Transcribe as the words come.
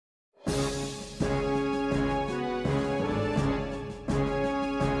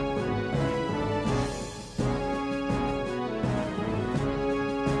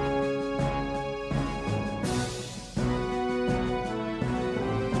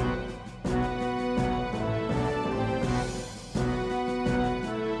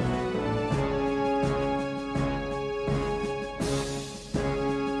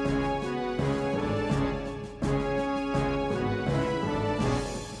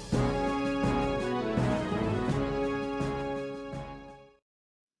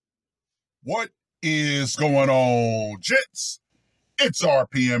What is going on, gents? It's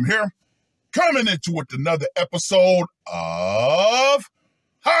R.P.M. here, coming into with another episode of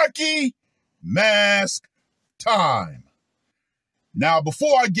Hockey Mask Time. Now,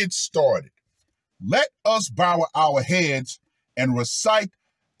 before I get started, let us bow our heads and recite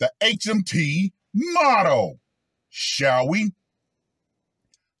the HMT motto, shall we?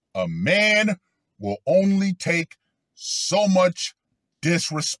 A man will only take so much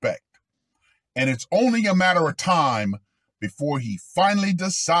disrespect, and it's only a matter of time before he finally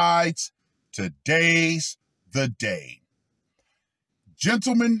decides today's the day.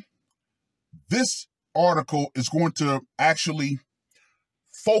 Gentlemen, this article is going to actually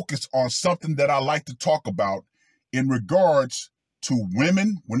focus on something that I like to talk about in regards to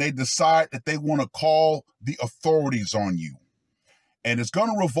women when they decide that they want to call the authorities on you. And it's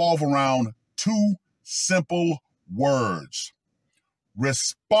going to revolve around two simple words: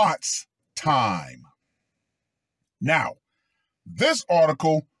 response time. Now, this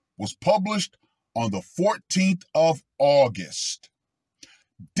article was published on the 14th of August.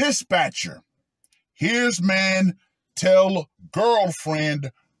 Dispatcher hears man tell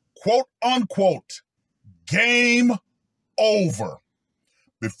girlfriend, quote unquote, game over,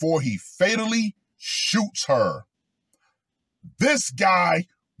 before he fatally shoots her. This guy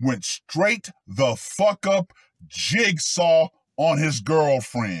went straight the fuck up jigsaw on his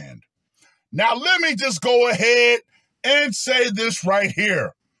girlfriend. Now, let me just go ahead and say this right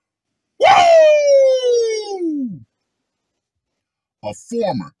here. Woo! A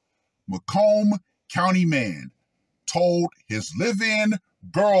former Macomb County man told his live-in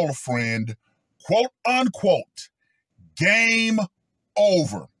girlfriend, quote unquote, game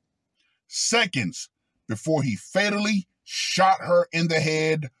over, seconds before he fatally shot her in the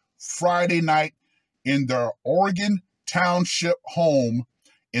head Friday night in their Oregon Township home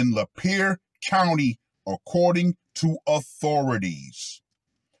in Lapeer County, according to authorities.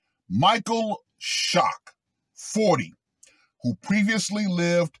 Michael Schock, 40, who previously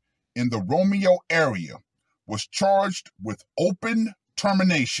lived in the Romeo area, was charged with open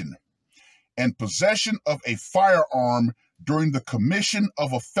termination and possession of a firearm during the commission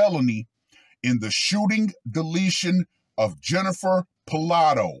of a felony in the shooting deletion of Jennifer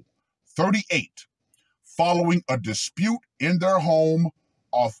Pilato, 38, following a dispute in their home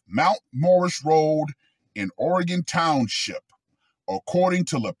off Mount Morris Road in Oregon Township, according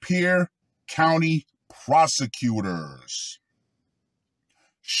to Lapeer County prosecutors.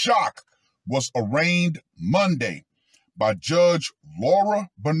 Schock was arraigned Monday by Judge Laura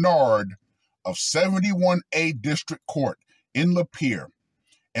Bernard of 71A District Court in Lapeer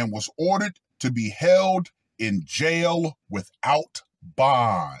and was ordered to be held in jail without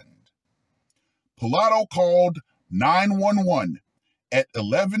bond. Pilato called 911 at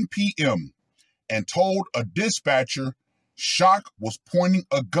 11 p.m. and told a dispatcher Schock was pointing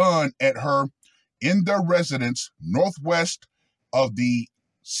a gun at her in their residence northwest of the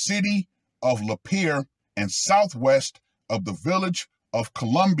city of Lapeer and southwest of the village of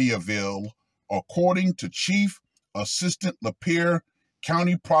Columbiaville, according to Chief Assistant Lapeer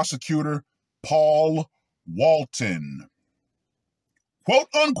County Prosecutor Paul Walton. Quote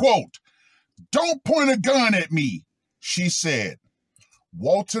unquote, "Don't point a gun at me," she said.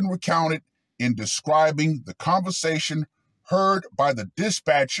 Walton recounted in describing the conversation heard by the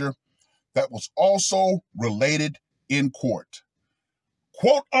dispatcher that was also related in court.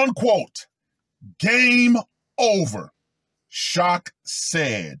 Quote unquote, "Game over," Schock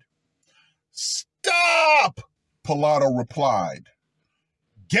said. "Stop," Pilato replied.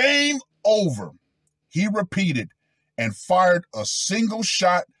 "Game over," he repeated, and fired a single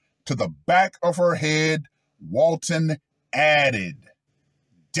shot to the back of her head. Walton added,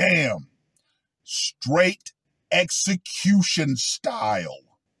 "Damn, straight execution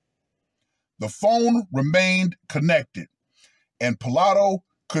style." The phone remained connected, and Pilato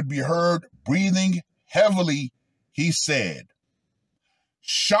could be heard breathing heavily, he said.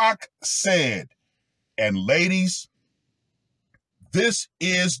 Schock said, and ladies, this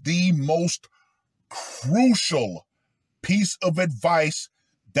is the most crucial piece of advice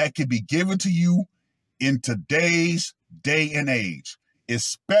that can be given to you in today's day and age,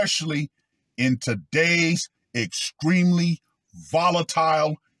 especially in today's extremely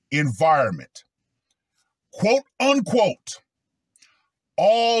volatile environment. Quote unquote,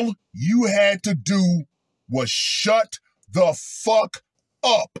 all you had to do was shut the fuck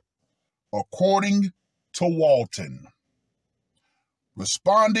up, according to Walton.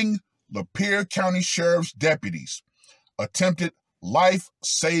 Responding, Lapeer County Sheriff's deputies attempted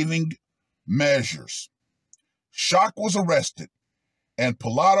life-saving measures. Schock was arrested, and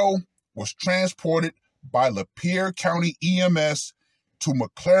Pilato was transported by Lapeer County EMS to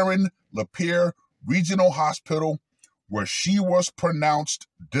McLaren-Lapeer Regional Hospital, where she was pronounced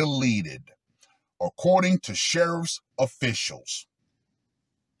deleted, according to sheriff's officials.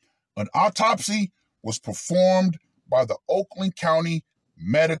 An autopsy was performed by the Oakland County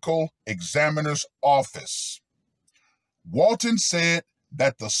Medical Examiner's Office. Walton said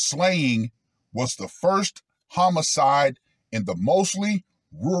that the slaying was the first homicide in the mostly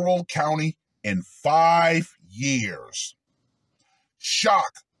rural county in 5 years.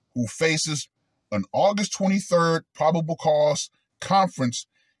 Shock, who faces an August 23rd probable cause conference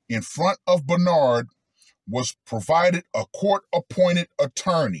in front of Bernard, was provided a court-appointed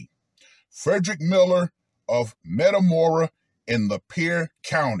attorney, Frederick Miller of Metamora in Lapeer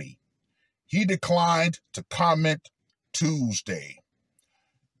County. He declined to comment Tuesday.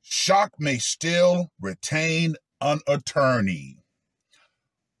 Shock may still retain an attorney.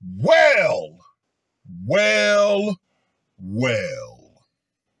 Well.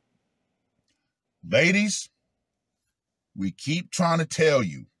 Ladies, we keep trying to tell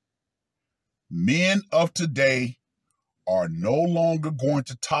you, men of today are no longer going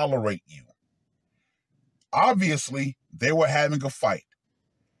to tolerate you. Obviously, they were having a fight.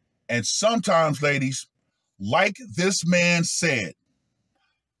 And sometimes, ladies, like this man said,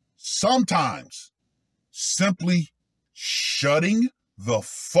 sometimes simply shutting the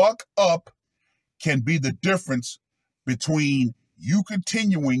fuck up can be the difference between you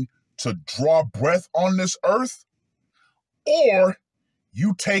continuing to draw breath on this earth or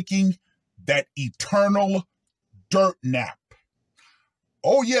you taking that eternal dirt nap.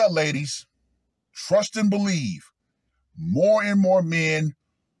 Oh yeah, ladies, trust and believe, more and more men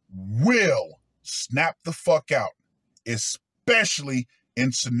will snap the fuck out, especially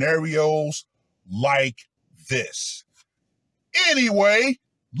in scenarios like this. Anyway,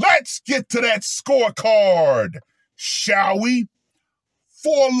 let's get to that scorecard, shall we?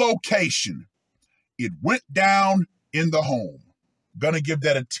 For location, it went down in the home. Gonna give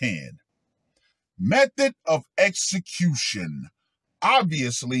that a 10. Method of execution,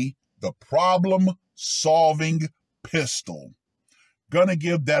 obviously the problem-solving pistol. Gonna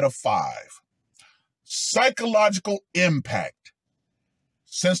give that a 5. Psychological impact,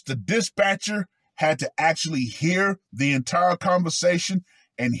 since the dispatcher had to actually hear the entire conversation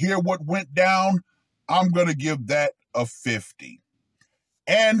and hear what went down, I'm gonna give that a 50.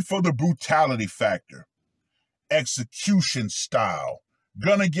 And for the brutality factor, execution style,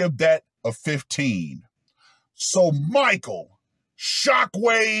 gonna give that a 15. So Michael,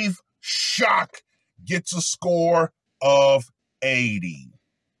 Shockwave Shock, gets a score of 80.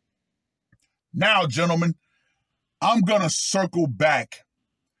 Now, gentlemen, I'm gonna circle back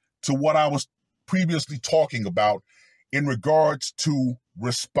to what I was previously talking about in regards to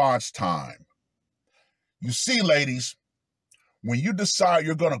response time. You see, ladies, when you decide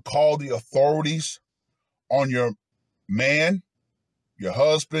you're going to call the authorities on your man, your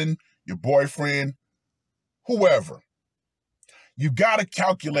husband, your boyfriend, whoever, you got to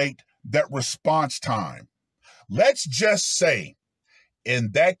calculate that response time. Let's just say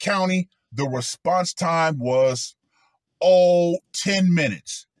in that county, the response time was, 10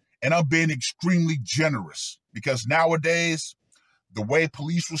 minutes. And I'm being extremely generous because nowadays, the way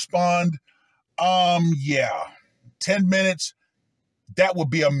police respond, 10 minutes, that would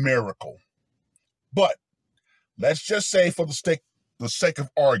be a miracle. But let's just say for the sake of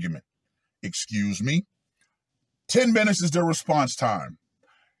argument, 10 minutes is their response time.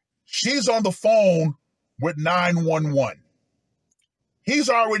 She's on the phone with 911. He's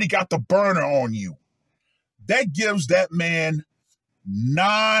already got the burner on you. That gives that man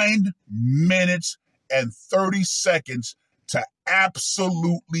 9 minutes and 30 seconds to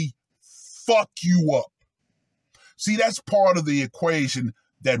absolutely fuck you up. See, that's part of the equation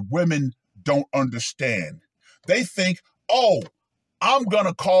that women don't understand. They think, I'm going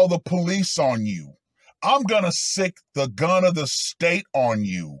to call the police on you. I'm going to sick the gun of the state on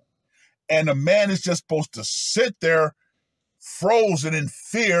you. And a man is just supposed to sit there frozen in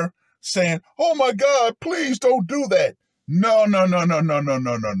fear saying, oh my God, please don't do that. No.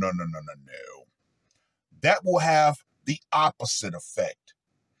 That will have the opposite effect.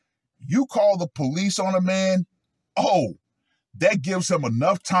 You call the police on a man, that gives him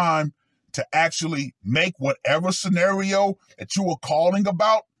enough time to actually make whatever scenario that you were calling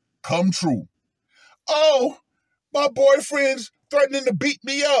about come true. Oh, my boyfriend's threatening to beat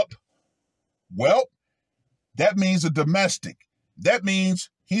me up. Well, that means a domestic. That means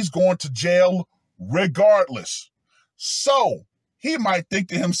he's going to jail regardless. So he might think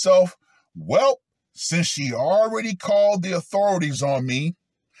to himself, well, since she already called the authorities on me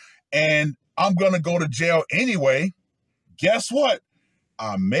and I'm going to go to jail anyway, guess what?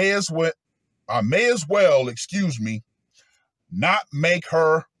 I may as well, not make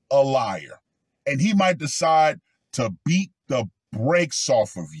her a liar. And he might decide to beat the brakes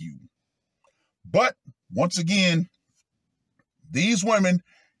off of you. But once again, these women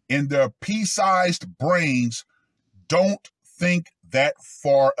in their pea-sized brains don't think that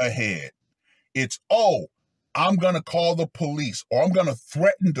far ahead. It's, oh, I'm going to call the police, or I'm going to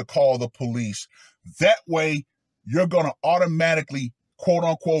threaten to call the police. That way, you're going to automatically, quote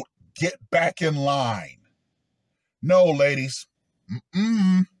unquote, get back in line. No, ladies.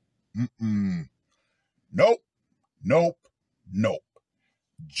 Nope.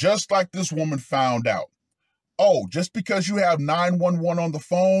 Just like this woman found out. Oh, just because you have 911 on the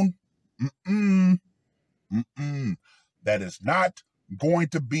phone? That is not going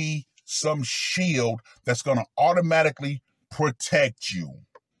to be some shield that's going to automatically protect you.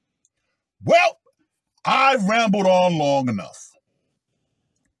 Well, I've rambled on long enough.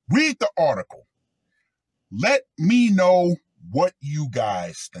 Read the article. Let me know what you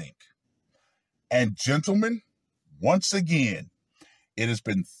guys think. And gentlemen, once again, it has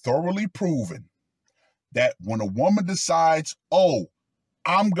been thoroughly proven that when a woman decides, oh,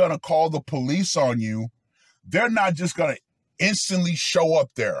 I'm going to call the police on you, they're not just going to instantly show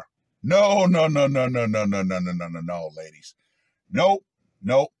up there. No, ladies. Nope.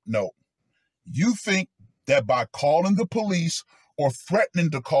 You think that by calling the police or threatening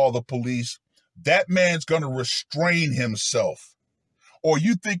to call the police, that man's going to restrain himself. Or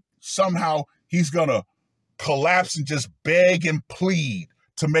you think somehow he's going to collapse and just beg and plead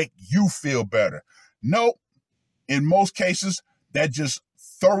to make you feel better. Nope. In most cases, that just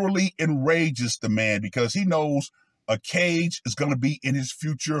thoroughly enrages the man because he knows a cage is going to be in his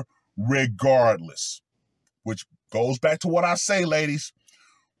future regardless. Which goes back to what I say, ladies.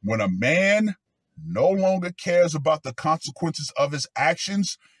 When a man no longer cares about the consequences of his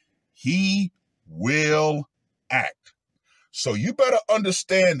actions, he will act. So you better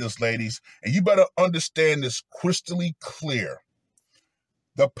understand this, ladies, and you better understand this crystally clear.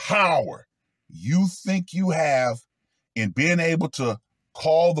 The power you think you have in being able to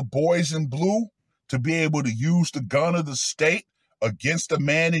call the boys in blue, to be able to use the gun of the state against a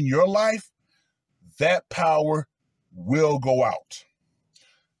man in your life, that power will go out.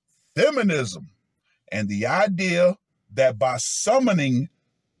 Feminism and the idea that by summoning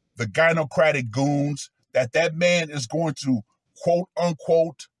the gynocratic goons, that man is going to, quote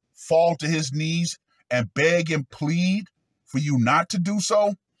unquote, fall to his knees and beg and plead for you not to do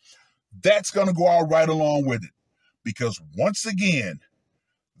so, that's going to go out right along with it. Because once again,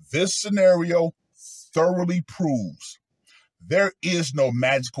 this scenario thoroughly proves there is no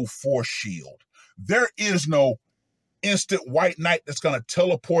magical force shield. There is no instant white knight that's going to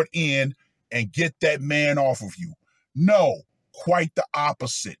teleport in and get that man off of you. No, quite the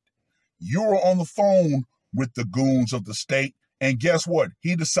opposite. You were on the phone with the goons of the state, and guess what?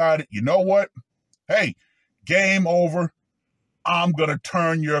 He decided, you know what? Hey, game over. I'm going to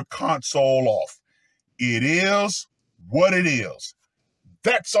turn your console off. It is what it is.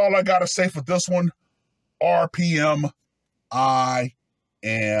 That's all I got to say for this one. R.P.M. I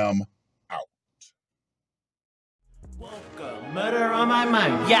am out. Woke up, murder on my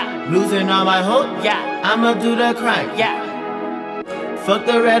mind, yeah. Losing all my hope, yeah. I'ma do the crime, yeah. Fuck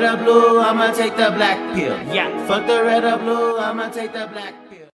the red or blue, I'ma take the black pill, yeah. Fuck the red or blue, I'ma take the black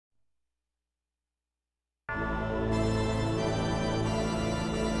pill.